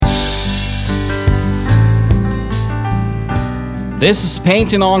This is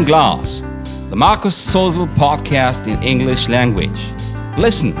Painting on Glass, the Markus Sozel podcast in English language.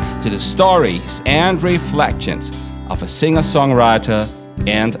 Listen to the stories and reflections of a singer-songwriter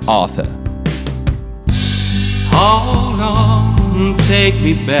and author. Hold on, take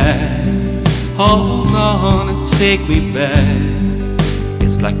me back. Hold on and take me back.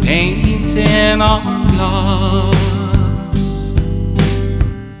 It's like painting on glass.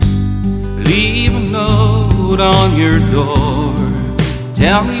 Leave a note on your door.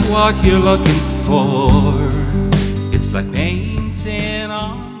 Tell me what you're looking for. It's like painting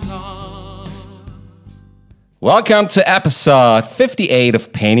on glass. Welcome to episode 58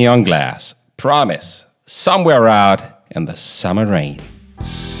 of Painting on Glass. Promise, somewhere out in the summer rain.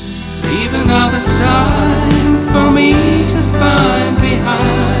 Leave another sign for me to find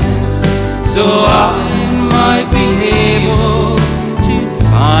behind, so I might be able to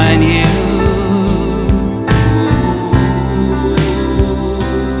find you.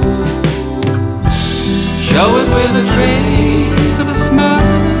 Show it with a trace of a smile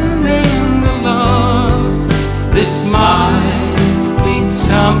and a love. This might be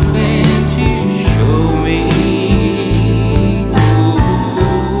something to show me.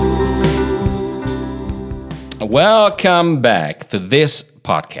 Welcome back to this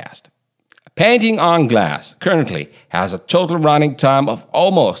podcast. Painting on Glass currently has a total running time of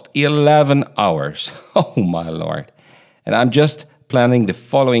almost 11 hours. Oh my lord. And I'm just planning the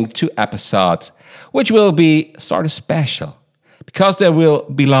following 2 episodes, which will be sort of special because they will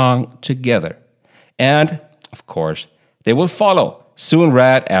belong together. And, of course, they will follow soon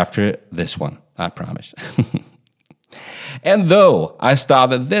right after this one, I promise. And though I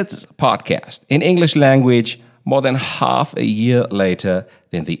started this podcast in English language more than half a year later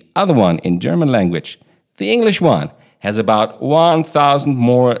than the other one in German language, the English one has about 1,000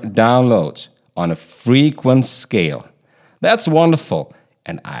 more downloads on a frequent scale. That's wonderful,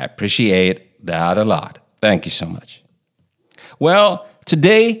 and I appreciate that a lot. Thank you so much. Well,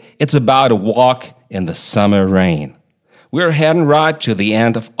 today it's about a walk in the summer rain. We're heading right to the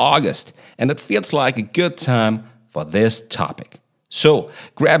end of August, and it feels like a good time for this topic. So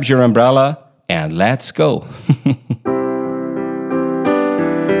grab your umbrella and let's go.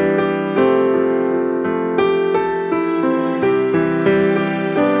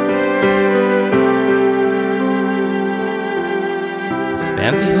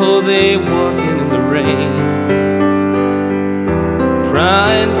 Spent the whole day walking in the rain,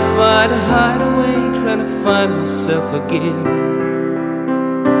 trying to find a hideaway, trying to find myself again.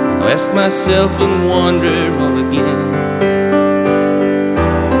 I asked myself and wondered all again,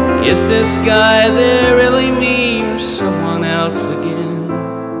 is this guy there really me or someone else again?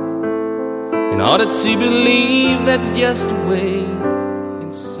 In order to believe that's just a way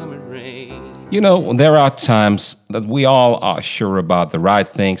in summer rain. You know, there are times that we all are sure about the right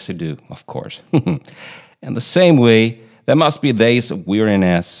things to do, of course. And the same way, there must be days of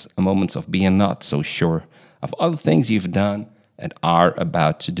weariness, moments of being not so sure of all the things you've done and are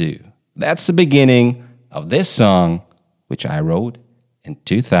about to do. That's the beginning of this song, which I wrote in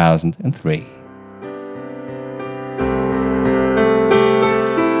 2003.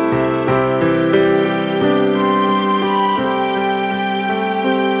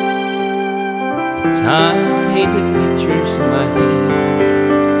 Time painted pictures in my head.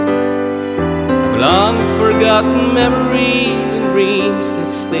 I've long forgotten memories and dreams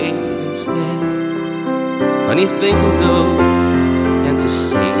that stayed instead. Funny thing to know and to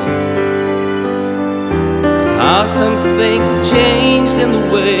see, how some things have changed in the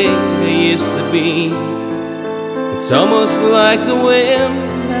way they used to be. It's almost like the wind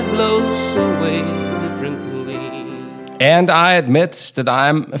that blows away differently. And I admit that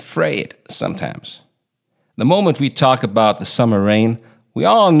I'm afraid sometimes. The moment we talk about the summer rain, we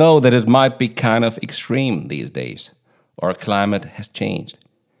all know that it might be kind of extreme these days. Our climate has changed.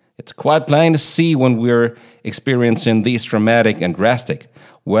 It's quite plain to see when we're experiencing these dramatic and drastic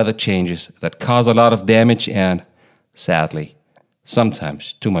weather changes that cause a lot of damage and, sadly,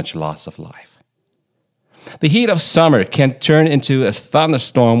 sometimes too much loss of life. The heat of summer can turn into a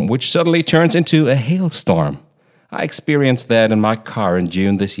thunderstorm, which suddenly turns into a hailstorm. I experienced that in my car in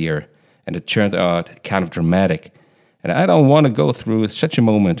June this year, and it turned out kind of dramatic. And I don't want to go through such a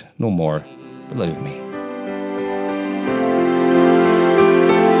moment no more, believe me.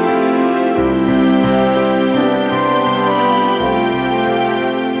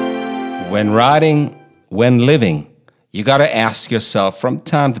 When writing, when living, you gotta ask yourself from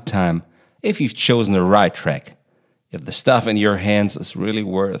time to time if you've chosen the right track, if the stuff in your hands is really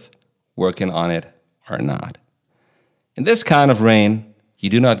worth working on it or not. In this kind of rain, you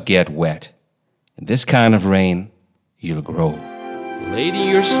do not get wet. In this kind of rain, you'll grow. Lady,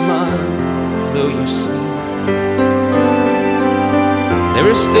 you're smiling, though you see there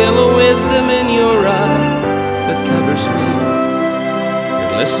is still a wisdom in your eyes that covers me.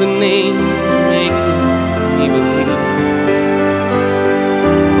 You're listening, making me believe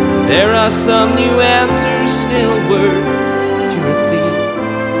there are some new answers still worth to receive.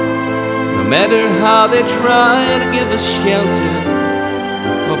 No matter how they try to give us shelter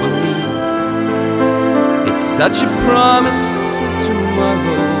or believe, it's such a promise of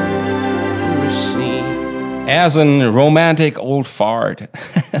tomorrow to receive. As a romantic old fart,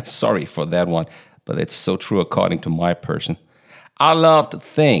 sorry for that one, but it's so true according to my person, I love to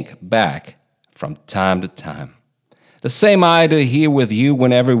think back from time to time. The same I do here with you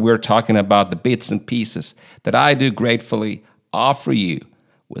whenever we're talking about the bits and pieces that I do gratefully offer you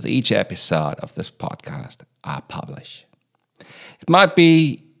with each episode of this podcast I publish. It might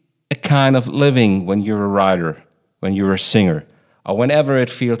be a kind of living when you're a writer, when you're a singer, or whenever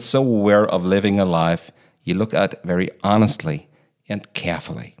it feels so aware of living a life you look at very honestly and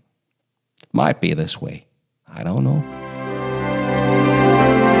carefully. It might be this way. I don't know.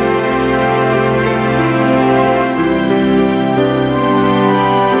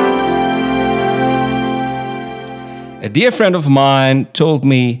 A dear friend of mine told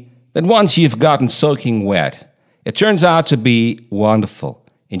me that once you've gotten soaking wet, it turns out to be wonderful,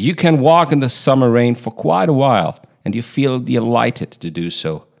 and you can walk in the summer rain for quite a while, and you feel delighted to do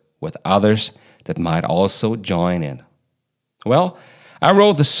so with others that might also join in. Well, I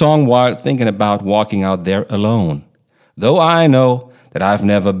wrote the song while thinking about walking out there alone, though I know that I've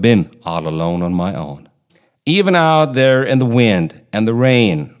never been all alone on my own. Even out there in the wind and the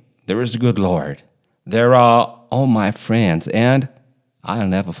rain, there is the good Lord. There are all my friends, and I'll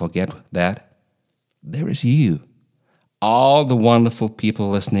never forget that there is you. All the wonderful people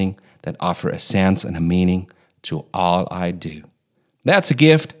listening that offer a sense and a meaning to all I do. That's a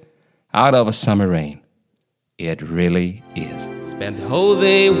gift out of a summer rain. It really is. Spent the whole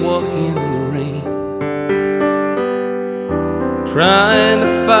day walking in the rain, trying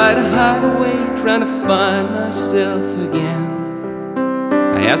to fight a hideaway, trying to find myself again.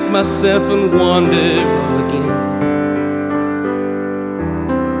 I asked myself and wondered all again,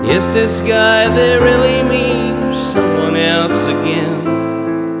 is this guy there really me or someone else again?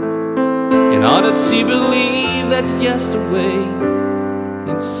 In order to believe that's just a way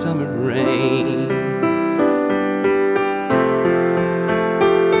in summer rain.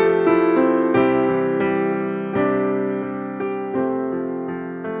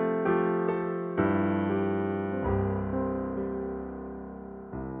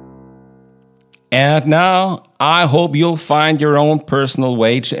 And now, I hope you'll find your own personal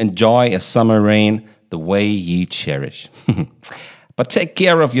way to enjoy a summer rain the way you cherish. But take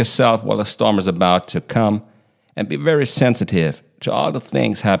care of yourself while the storm is about to come, and be very sensitive to all the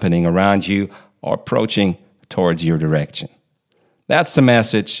things happening around you or approaching towards your direction. That's the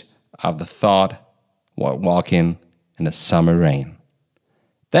message of the thought while walking in the summer rain.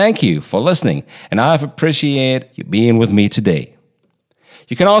 Thank you for listening, and I've appreciated you being with me today.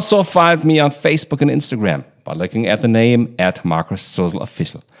 You can also find me on Facebook and Instagram by looking at the name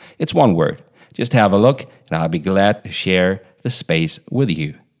 @MarcusZuzzle_Official. It's one word. Just have a look, and I'll be glad to share the space with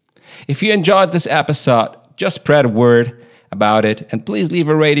you. If you enjoyed this episode, just spread a word about it, and please leave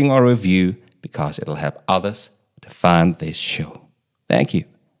a rating or review because it'll help others to find this show. Thank you.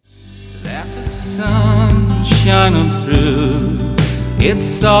 Let the sun shine on through.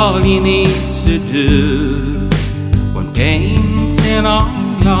 It's all you need to do when painting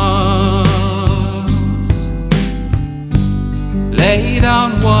on glass. Lay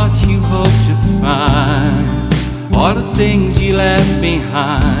down what you hope to find, all the things you left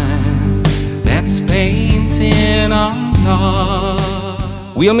behind. That's painting on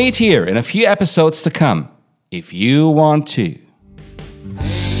glass. We'll meet here in a few episodes to come, if you want to.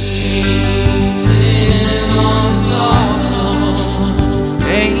 Painting on glass.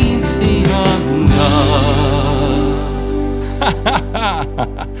 Painting on glass.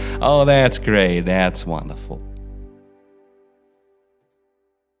 Oh, that's great. That's wonderful.